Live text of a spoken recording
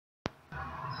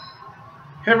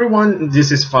Hey everyone,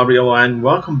 this is Fabio and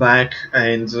welcome back,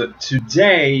 and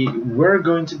today we're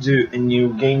going to do a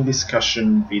new game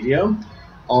discussion video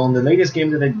on the latest game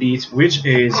that I beat, which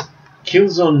is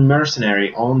Killzone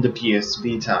Mercenary on the PS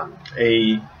Vita,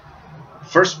 a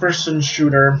first-person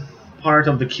shooter part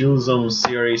of the Killzone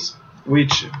series,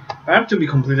 which, I have to be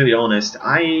completely honest,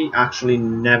 I actually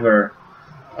never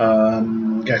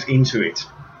got into it.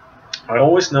 I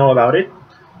always knew about it,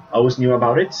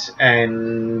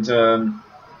 and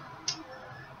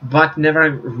but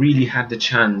never really had the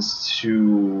chance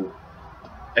to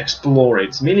explore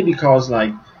it, mainly because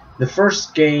like the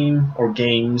first game or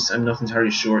games, I'm not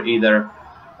entirely sure either,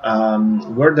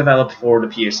 were developed for the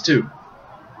PS2,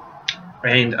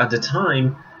 and at the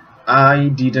time I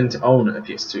didn't own a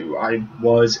PS2. I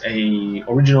was a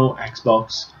original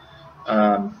Xbox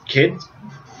kid,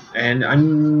 and I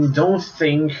don't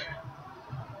think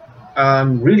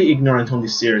I'm really ignorant on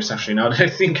this series, actually, now that I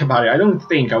think about it. I don't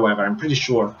think, however, I'm pretty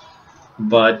sure,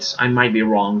 but I might be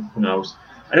wrong, who knows.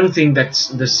 I don't think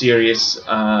that the series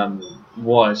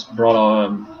was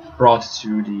brought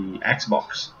to the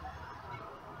Xbox.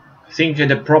 I think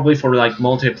that probably for like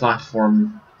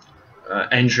multi-platform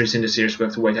entries in the series we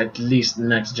have to wait at least the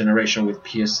next generation with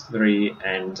PS3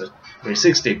 and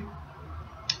 360.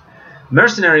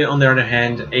 Mercenary, on the other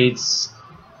hand, it's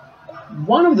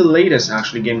one of the latest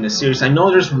actually game in the series. I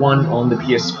know there's one on the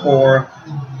PS4,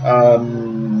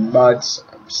 but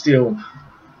still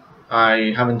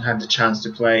I haven't had the chance to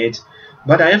play it.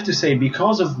 But I have to say,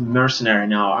 because of Mercenary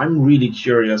now, I'm really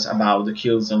curious about the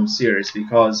Killzone series,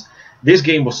 because this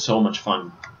game was so much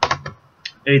fun.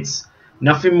 It's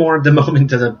nothing more at the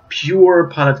moment than a pure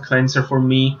palate cleanser for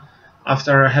me,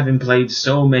 after having played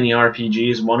so many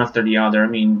RPGs one after the other. I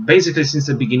mean, basically since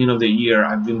the beginning of the year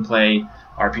I've been playing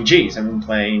RPGs. I've been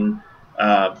playing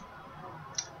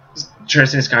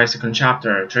Trails in the Sky Second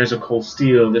Chapter, Trails of Cold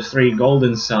Steel, The Three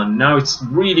Golden Sun. Now it's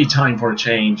really time for a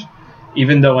change,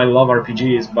 even though I love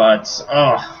RPGs, but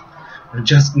I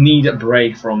just need a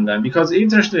break from them. Because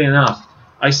interestingly enough,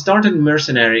 I started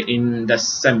Mercenary in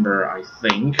December, I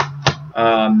think,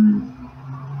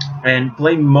 and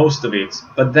played most of it,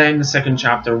 but then the second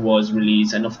chapter was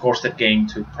released, and of course that game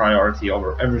took priority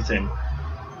over everything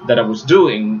that I was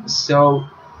doing. So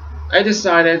I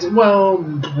decided, well,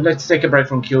 let's take a break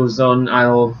from Killzone.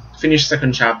 I'll finish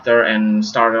second chapter and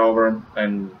start over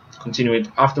and continue it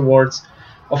afterwards.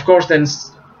 Of course, then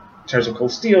Trails of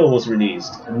Cold Steel was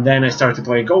released, and then I started to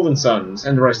play Golden Suns,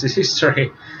 and the rest is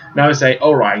history. Now I say,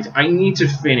 alright, I need to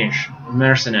finish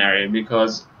Mercenary,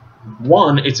 because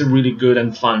one, it's a really good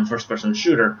and fun first-person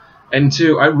shooter, and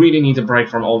two, I really need a break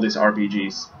from all these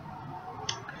RPGs.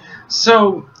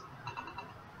 So,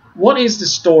 what is the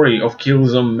story of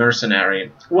Killzone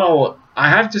Mercenary? Well, I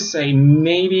have to say,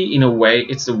 maybe in a way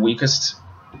it's the weakest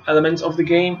element of the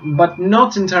game, but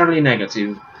not entirely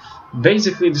negative.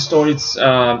 Basically, the story,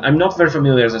 I'm not very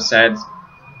familiar, as I said,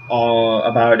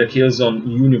 about the Killzone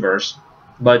universe,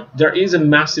 but there is a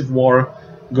massive war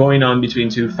going on between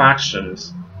two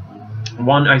factions.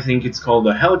 One, I think it's called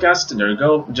the Helghast, there you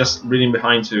go, just reading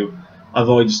behind to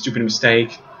avoid a stupid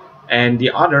mistake, and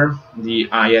the other, the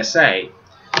ISA.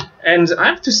 And I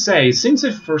have to say, since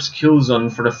I first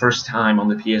Killzone for the first time on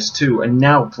the PS2 and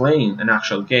now playing an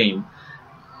actual game,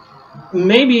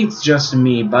 maybe it's just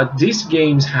me, but these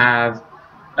games have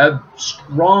a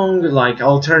strong, like,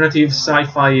 alternative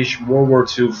sci-fi-ish World War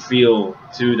II feel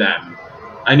to them.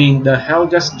 I mean, the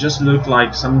Helghast just look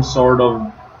like some sort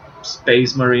of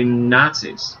Space Marine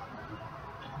Nazis.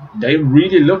 They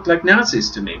really look like Nazis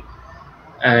to me.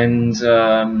 And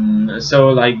so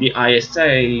like the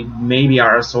ISA maybe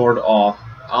are a sort of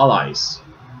allies.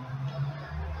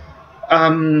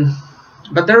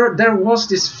 But there was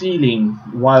this feeling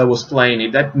while I was playing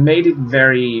it that made it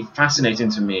very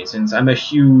fascinating to me, since I'm a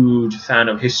huge fan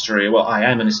of history. Well, I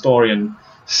am an historian,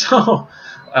 so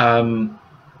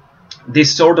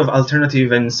this sort of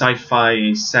alternative and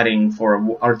sci-fi setting for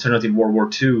an alternative World War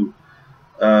II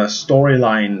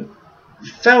storyline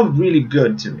felt really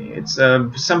good to me. It's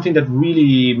something that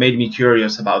really made me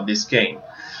curious about this game.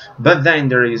 But then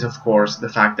there is, of course, the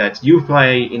fact that you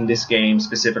play in this game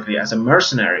specifically as a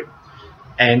mercenary,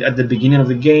 and at the beginning of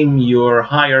the game you're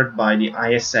hired by the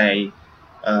ISA,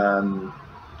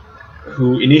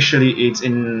 who initially is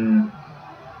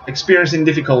experiencing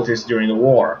difficulties during the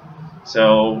war.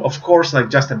 So of course, like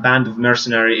just a band of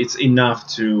mercenary, it's enough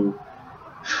to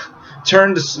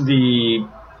turn the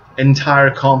entire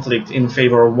conflict in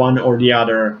favor of one or the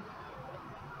other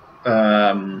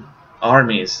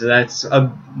armies. That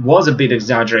was a bit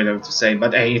exaggerated to say,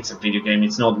 but hey, it's a video game,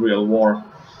 it's not real war,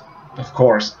 of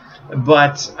course.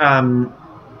 But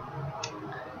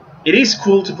it is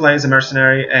cool to play as a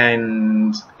mercenary,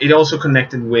 and it also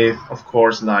connected with, of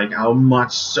course, like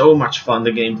so much fun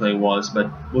the gameplay was,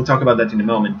 but we'll talk about that in a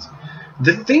moment.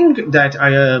 The thing that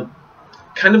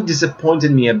kind of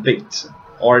disappointed me a bit,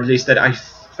 or at least that I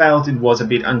felt it was a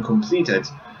bit uncompleted,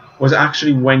 was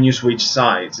actually when you switch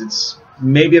sides. It's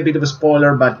maybe a bit of a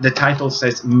spoiler, but the title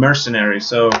says mercenary,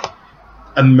 so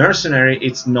a mercenary,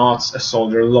 it's not a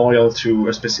soldier loyal to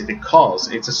a specific cause.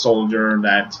 It's a soldier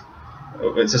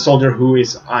who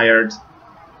is hired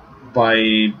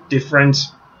by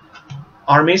different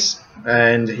armies,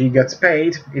 and he gets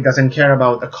paid. He doesn't care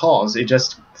about a cause. He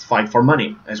just fight for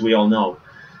money, as we all know.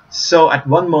 So at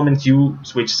one moment you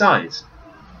switch sides,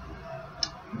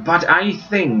 but I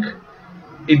think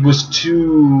it was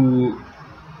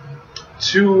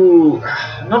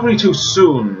not really too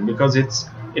soon, because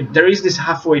there is this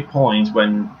halfway point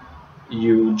when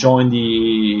you join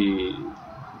the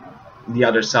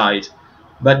other side,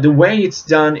 but the way it's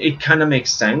done, it kind of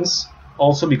makes sense,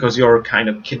 also because you're kind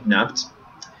of kidnapped.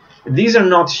 These are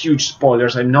not huge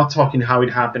spoilers. I'm not talking how it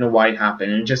happened or why it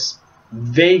happened. I just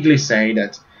vaguely say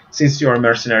that since you're a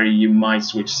mercenary, you might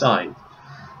switch side.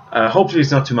 Hopefully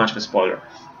it's not too much of a spoiler.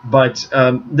 But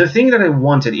the thing that I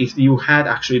wanted, if you had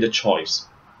actually the choice,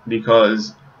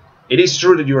 because it is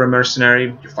true that you're a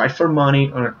mercenary, you fight for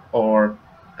money and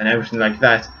everything like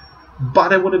that,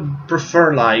 but I would have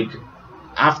preferred, like,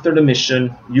 after the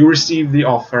mission, you receive the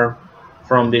offer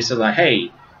from this, like,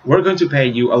 hey, we're going to pay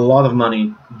you a lot of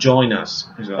money, join us.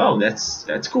 You say, oh,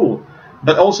 that's cool.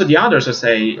 But also the others will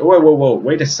say, whoa,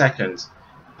 wait a second.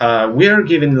 We're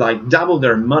giving like double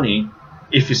their money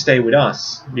if you stay with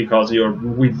us, because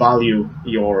we value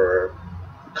your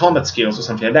combat skills or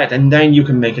something like that, and then you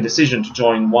can make a decision to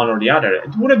join one or the other.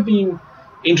 It would have been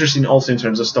interesting also in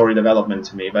terms of story development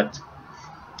to me, but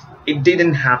it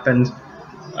didn't happen,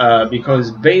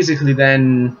 because basically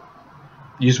then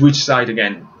you switch side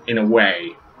again, in a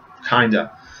way,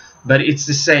 kinda. But it's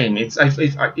the same. It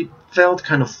felt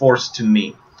kind of forced to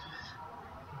me.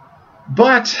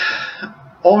 But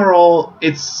overall,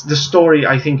 it's the story.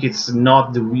 I think it's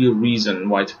not the real reason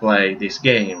why to play this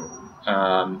game.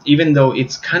 Even though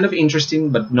it's kind of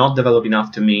interesting, but not developed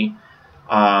enough to me.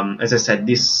 As I said,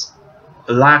 this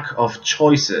lack of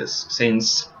choices,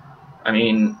 since, I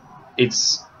mean,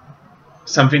 it's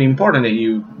something important that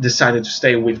you decided to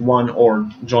stay with one or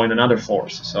join another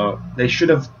force. So they should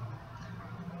have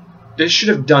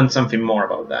done something more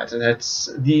about that. And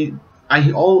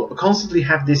I constantly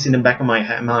have this in the back of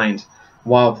my mind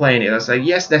while playing it. I was like,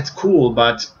 yes, that's cool,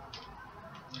 but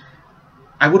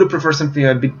I would have preferred something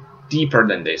a bit deeper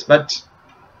than this. But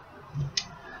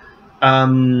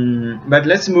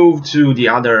let's move to the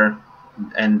other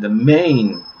and the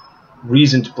main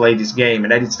reason to play this game,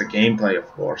 and that is the gameplay, of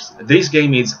course. This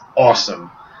game is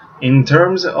awesome. In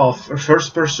terms of a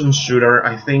first-person shooter,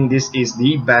 I think this is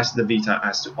the best the Vita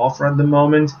has to offer at the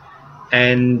moment,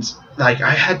 and like,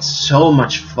 I had so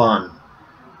much fun.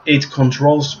 It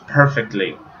controls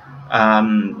perfectly.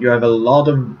 You have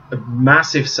a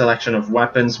massive selection of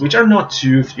weapons, which are not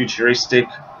too futuristic,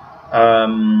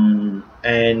 and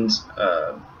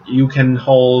you can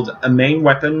hold a main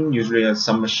weapon, usually a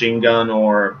submachine gun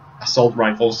or assault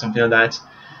rifle, something like that.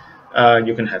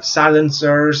 You can have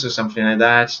silencers or something like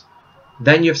that.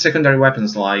 Then you have secondary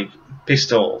weapons like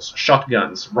pistols,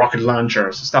 shotguns, rocket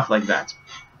launchers, stuff like that.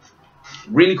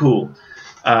 Really cool.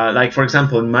 Like, for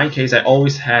example, in my case, I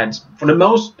always had, for the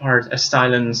most part, a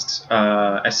silenced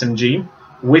SMG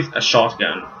with a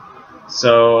shotgun.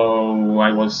 So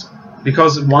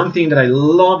because one thing that I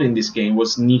loved in this game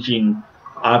was sneaking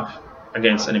up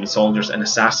against enemy soldiers and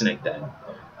assassinate them.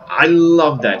 I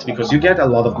love that because you get a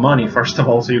lot of money, first of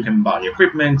all, so you can buy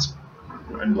equipment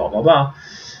and blah blah blah.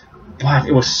 But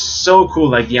it was so cool,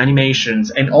 like the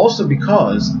animations, and also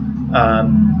because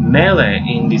melee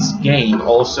in this game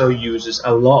also uses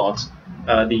a lot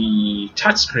the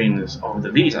touchscreens of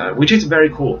the Vita, which is very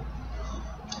cool.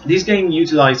 This game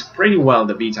utilized pretty well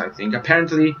the Vita, I think.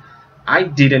 Apparently, I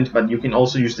didn't, but you can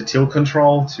also use the tilt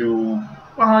control to,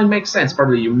 well, it makes sense.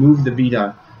 Probably you move the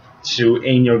Vita to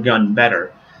aim your gun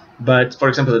better. But, for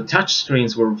example, the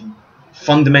touchscreens were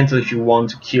fundamental if you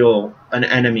want to kill an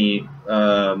enemy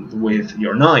with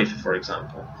your knife, for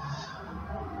example.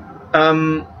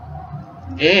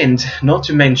 And not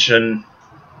to mention,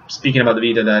 speaking about the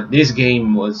Vita, that this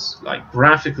game was like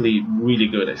graphically really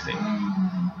good, I think.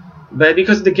 But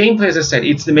because the gameplay, as I said,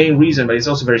 it's the main reason, but it's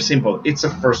also very simple. It's a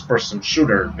first-person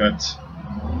shooter, but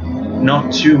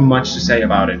not too much to say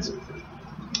about it.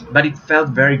 But it felt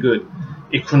very good.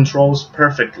 It controls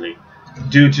perfectly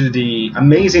due to the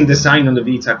amazing design on the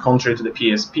Vita, contrary to the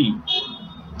PSP.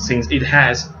 since it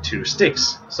has two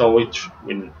sticks. So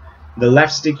in the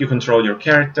left stick you control your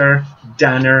character,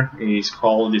 Danner is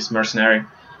called this mercenary,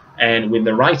 and with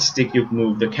the right stick you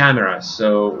move the camera.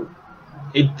 So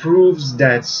it proves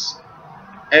that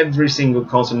every single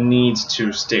console needs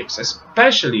two sticks,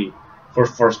 especially for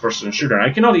first-person shooter.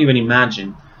 I cannot even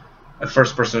imagine a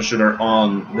first-person shooter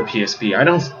on the PSP. I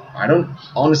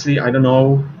don't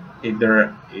know if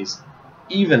there is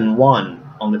even one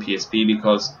on the PSP,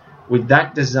 because with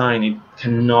that design it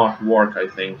cannot work, I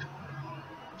think.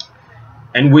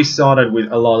 And we saw that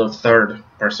with a lot of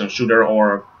third-person shooter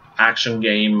or action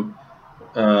game,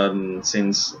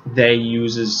 since they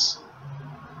uses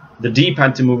the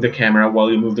D-pad to move the camera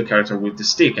while you move the character with the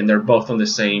stick, and they're both on the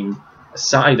same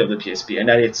side of the PSP, and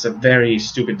that it's a very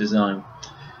stupid design.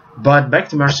 But back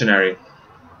to Mercenary.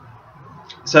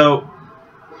 So,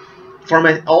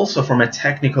 also from a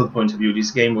technical point of view,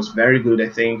 this game was very good, I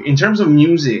think. In terms of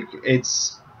music,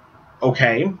 it's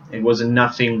okay. It was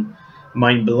nothing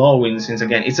mind-blowing, since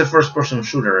again, it's a first-person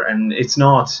shooter, and it's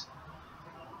not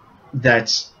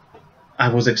that I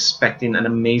was expecting an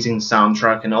amazing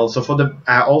soundtrack. And also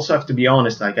I also have to be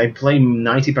honest, like, I played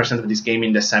 90% of this game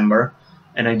in December,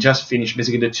 and I just finished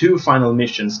basically the 2 final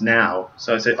missions now.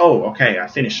 So I said, oh, okay, I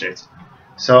finished it.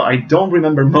 So I don't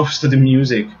remember most of the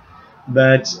music,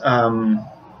 but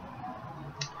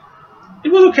it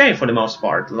was okay for the most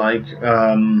part. Like,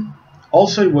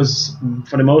 also it was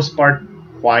for the most part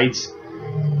quite.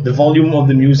 The volume of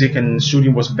the music and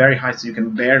shooting was very high, so you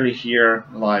can barely hear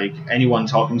like anyone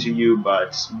talking to you.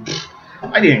 But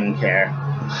I didn't care.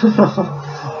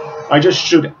 I just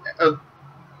shoot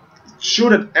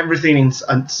at everything in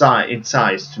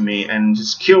size to me, and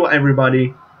just kill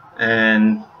everybody,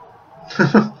 and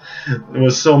it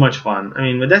was so much fun. I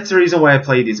mean, but that's the reason why I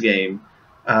played this game.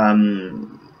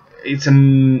 It's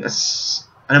an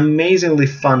amazingly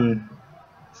fun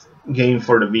game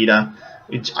for the Vita,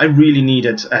 which I really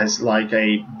needed as like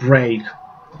a break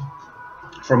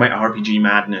for my RPG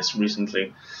madness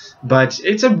recently. But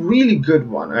it's a really good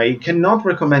one. I cannot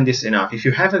recommend this enough. If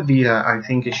you have a Vita, I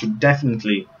think you should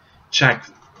definitely check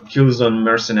Killzone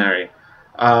Mercenary.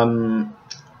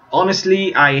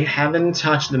 Honestly, I haven't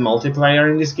touched the multiplayer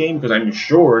in this game, because I'm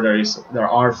sure there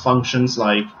are functions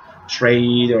like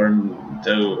trade or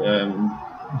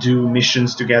do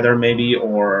missions together maybe,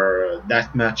 or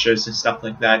death matches and stuff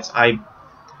like that. I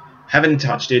haven't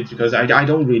touched it because I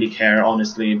don't really care,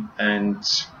 honestly, and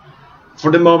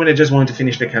for the moment I just want to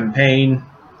finish the campaign,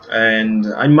 and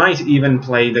I might even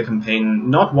play the campaign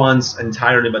not once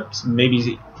entirely, but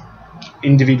maybe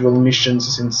individual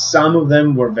missions, since some of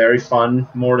them were very fun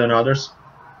more than others.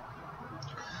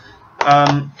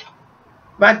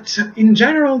 But in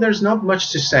general there's not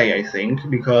much to say, I think,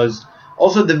 because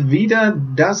also the Vita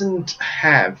doesn't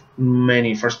have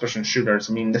many first-person shooters.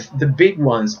 I mean, the big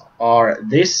ones are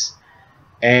this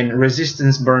and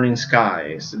Resistance Burning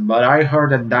Skies, but I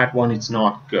heard that one is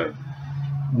not good.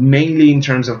 Mainly in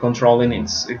terms of controlling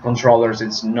its controllers,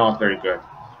 it's not very good.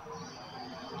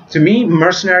 To me,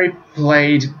 Mercenary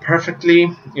played perfectly,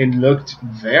 it looked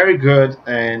very good,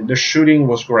 and the shooting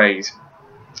was great.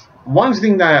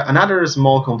 Another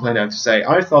small complaint I have to say,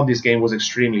 I thought this game was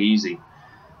extremely easy.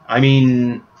 I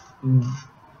mean,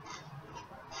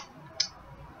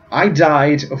 I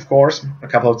died, of course, a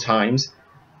couple of times,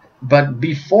 but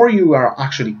before you are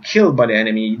actually killed by the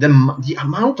enemy, the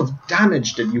amount of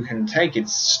damage that you can take,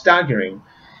 it's staggering.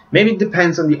 Maybe it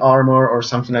depends on the armor or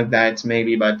something like that,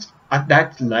 maybe, but at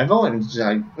that level, and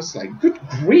I was like, good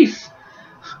grief,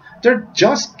 they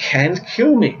just can't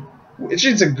kill me. Which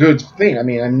is a good thing. I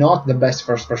mean, I'm not the best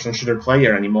first-person shooter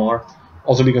player anymore,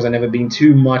 also because I've never been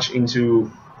too much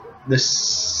into the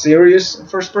serious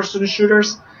first-person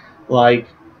shooters. Like,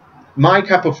 my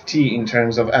cup of tea in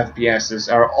terms of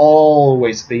FPSs are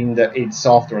always been the id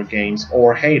Software games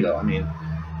or Halo. I mean,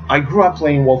 I grew up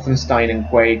playing Wolfenstein and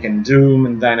Quake and Doom,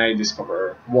 and then I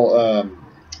discovered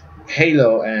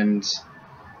Halo, and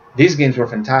these games were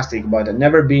fantastic, but I've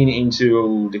never been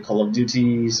into the Call of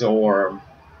Duties or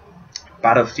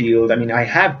Battlefield. I mean, I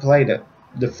have played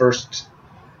the first,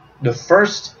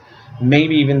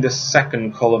 maybe even the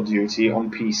second Call of Duty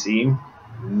on PC,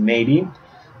 maybe.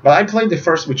 But I played the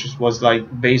first, which was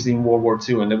like based in World War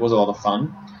II, and it was a lot of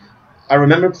fun. I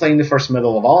remember playing the first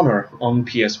Medal of Honor on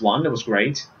PS1. That was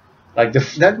great. Like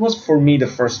that was for me the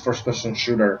first-person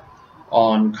shooter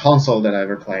on console that I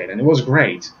ever played, and it was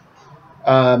great.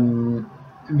 But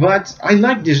I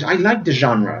like the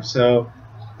genre, so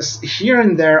here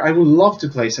and there I would love to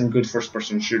play some good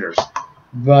first-person shooters.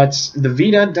 But the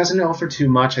Vita doesn't offer too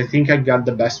much. I think I got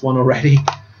the best one already.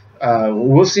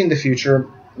 We'll see in the future.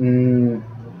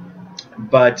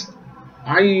 But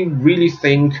I really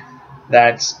think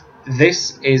that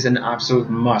this is an absolute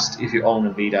must if you own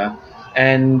a Vita.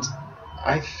 And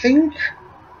I think,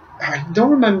 I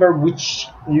don't remember which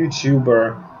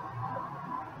YouTuber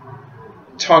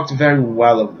talked very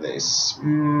well of this.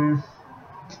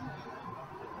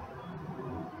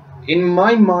 In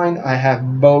my mind, I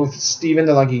have both Steven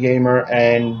the Lucky Gamer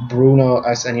and Bruno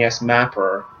SNES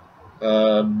Mapper,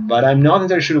 but I'm not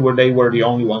entirely sure whether they were the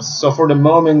only ones. So for the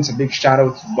moment, a big shout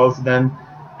out to both of them,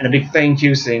 and a big thank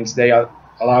you since they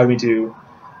allowed me to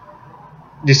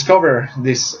discover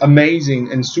this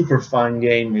amazing and super fun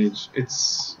game.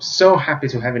 It's so happy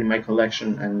to have it in my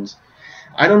collection, and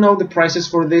I don't know the prices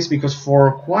for this because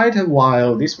for quite a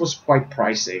while this was quite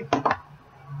pricey,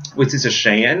 which is a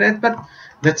shame. But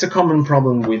that's a common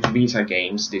problem with Vita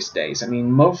games these days. I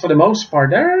mean, for the most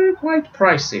part, they're quite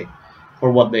pricey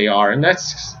for what they are, and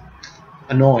that's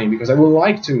annoying because I would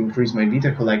like to increase my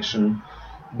Vita collection.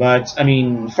 But I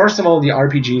mean, first of all, the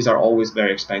RPGs are always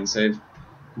very expensive.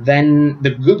 Then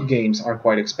the good games are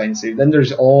quite expensive. Then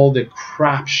there's all the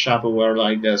crap shovelware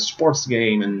like the sports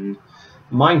game and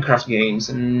Minecraft games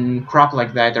and crap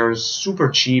like that. They're super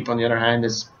cheap. On the other hand,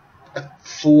 there's a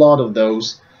flood of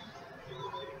those.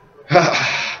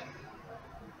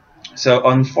 So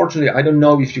unfortunately, I don't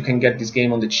know if you can get this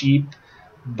game on the cheap,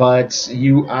 but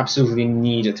you absolutely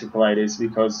need to play this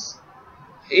because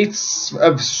it's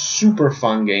a super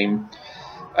fun game.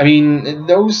 I mean,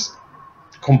 those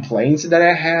complaints that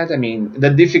I had, I mean, the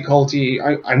difficulty,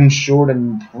 I'm sure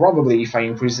that probably if I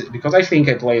increase it, because I think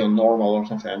I play on normal or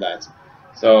something like that,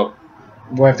 so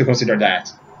we'll have to consider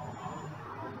that.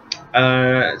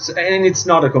 And it's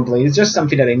not a complaint, it's just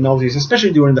something that I noticed,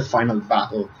 especially during the final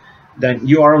battle, that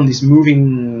you are on this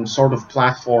moving sort of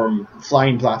platform,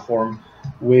 flying platform,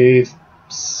 with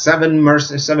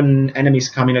seven enemies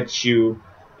coming at you,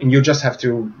 and you just have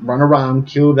to run around,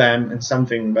 kill them, and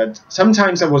something. But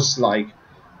sometimes I was like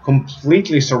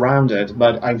completely surrounded,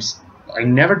 but I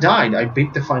never died. I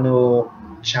beat the final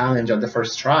challenge at the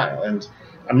first trial, and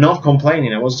I'm not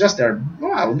complaining. I was just there.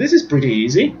 Wow, this is pretty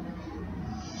easy.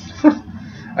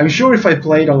 I'm sure if I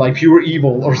played on like Pure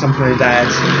Evil or something like that,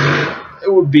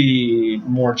 it would be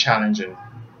more challenging.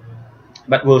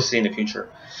 But we'll see in the future.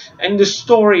 And the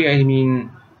story, I mean,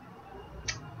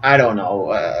 I don't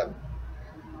know.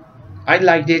 I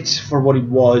liked it for what it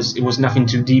was. It was nothing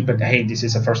too deep, but hey, this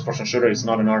is a first-person shooter, it's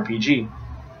not an RPG.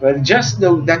 But just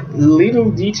that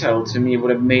little detail to me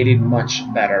would have made it much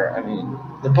better. I mean,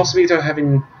 the possibility of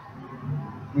having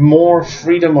more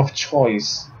freedom of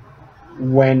choice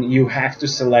when you have to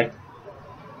select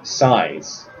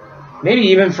sides. Maybe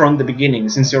even from the beginning,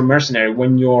 since you're mercenary,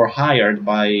 when you're hired,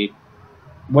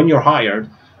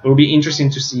 it will be interesting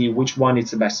to see which one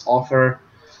is the best offer.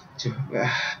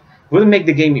 Will make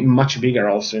the game much bigger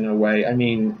also in a way. I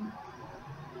mean,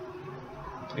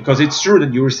 because it's true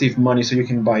that you receive money so you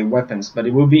can buy weapons, but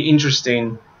it will be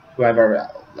interesting to have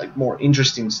like more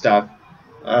interesting stuff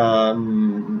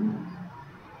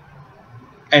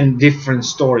and different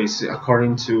stories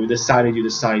according to the side that you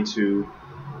decide to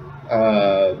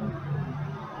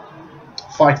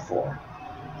fight for.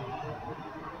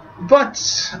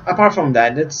 But apart from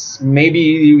that, that's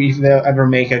maybe if they'll ever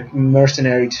make a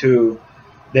Mercenary 2,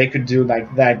 they could do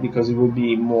like that because it would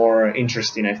be more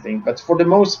interesting, I think. But for the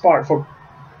most part, for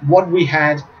what we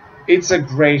had, it's a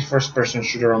great first-person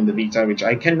shooter on the Vita, which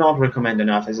I cannot recommend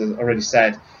enough, as I already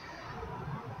said.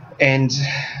 And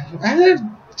I have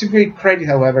to give credit,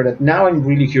 however, that now I'm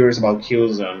really curious about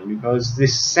Killzone, because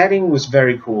this setting was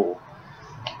very cool.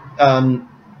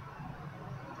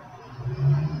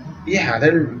 Yeah,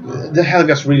 the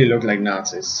Helgas really look like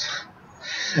Nazis.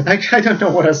 I don't know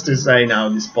what else to say now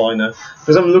at this point,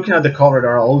 because I'm looking at the cover.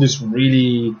 There are all these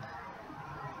really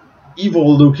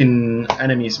evil-looking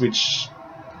enemies, which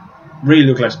really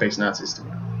look like space Nazis to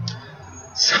me.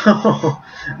 So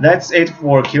that's it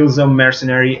for Killzone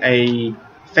Mercenary, a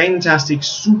fantastic,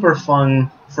 super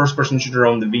fun first-person shooter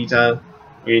on the Vita,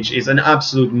 which is an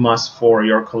absolute must for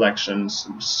your collections.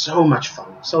 So much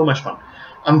fun, so much fun.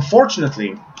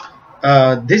 Unfortunately,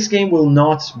 this game will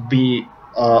not be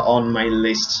on my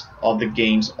list of the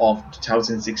games of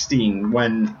 2016.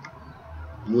 When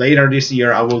later this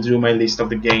year I will do my list of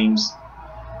the games,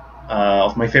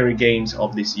 of my favorite games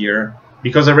of this year,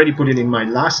 because I already put it in my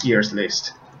last year's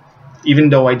list. Even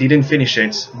though I didn't finish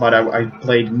it, but I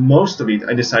played most of it,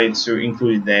 I decided to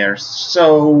include it there.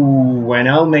 So when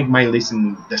I'll make my list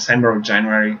in December or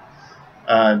January,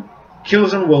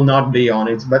 Killzone will not be on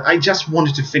it, but I just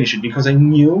wanted to finish it because I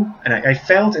knew, and I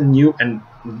felt and knew, and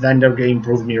then the game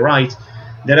proved me right,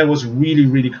 that I was really,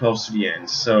 really close to the end.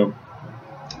 So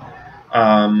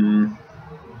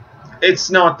it's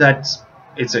not that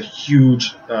it's a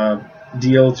huge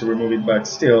deal to remove it, but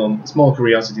still, small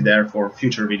curiosity there for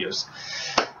future videos.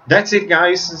 That's it,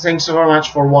 guys. Thanks so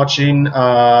much for watching.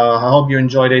 I hope you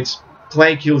enjoyed it.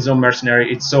 Play Killzone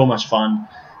Mercenary. It's so much fun.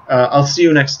 I'll see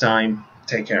you next time.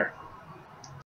 Take care.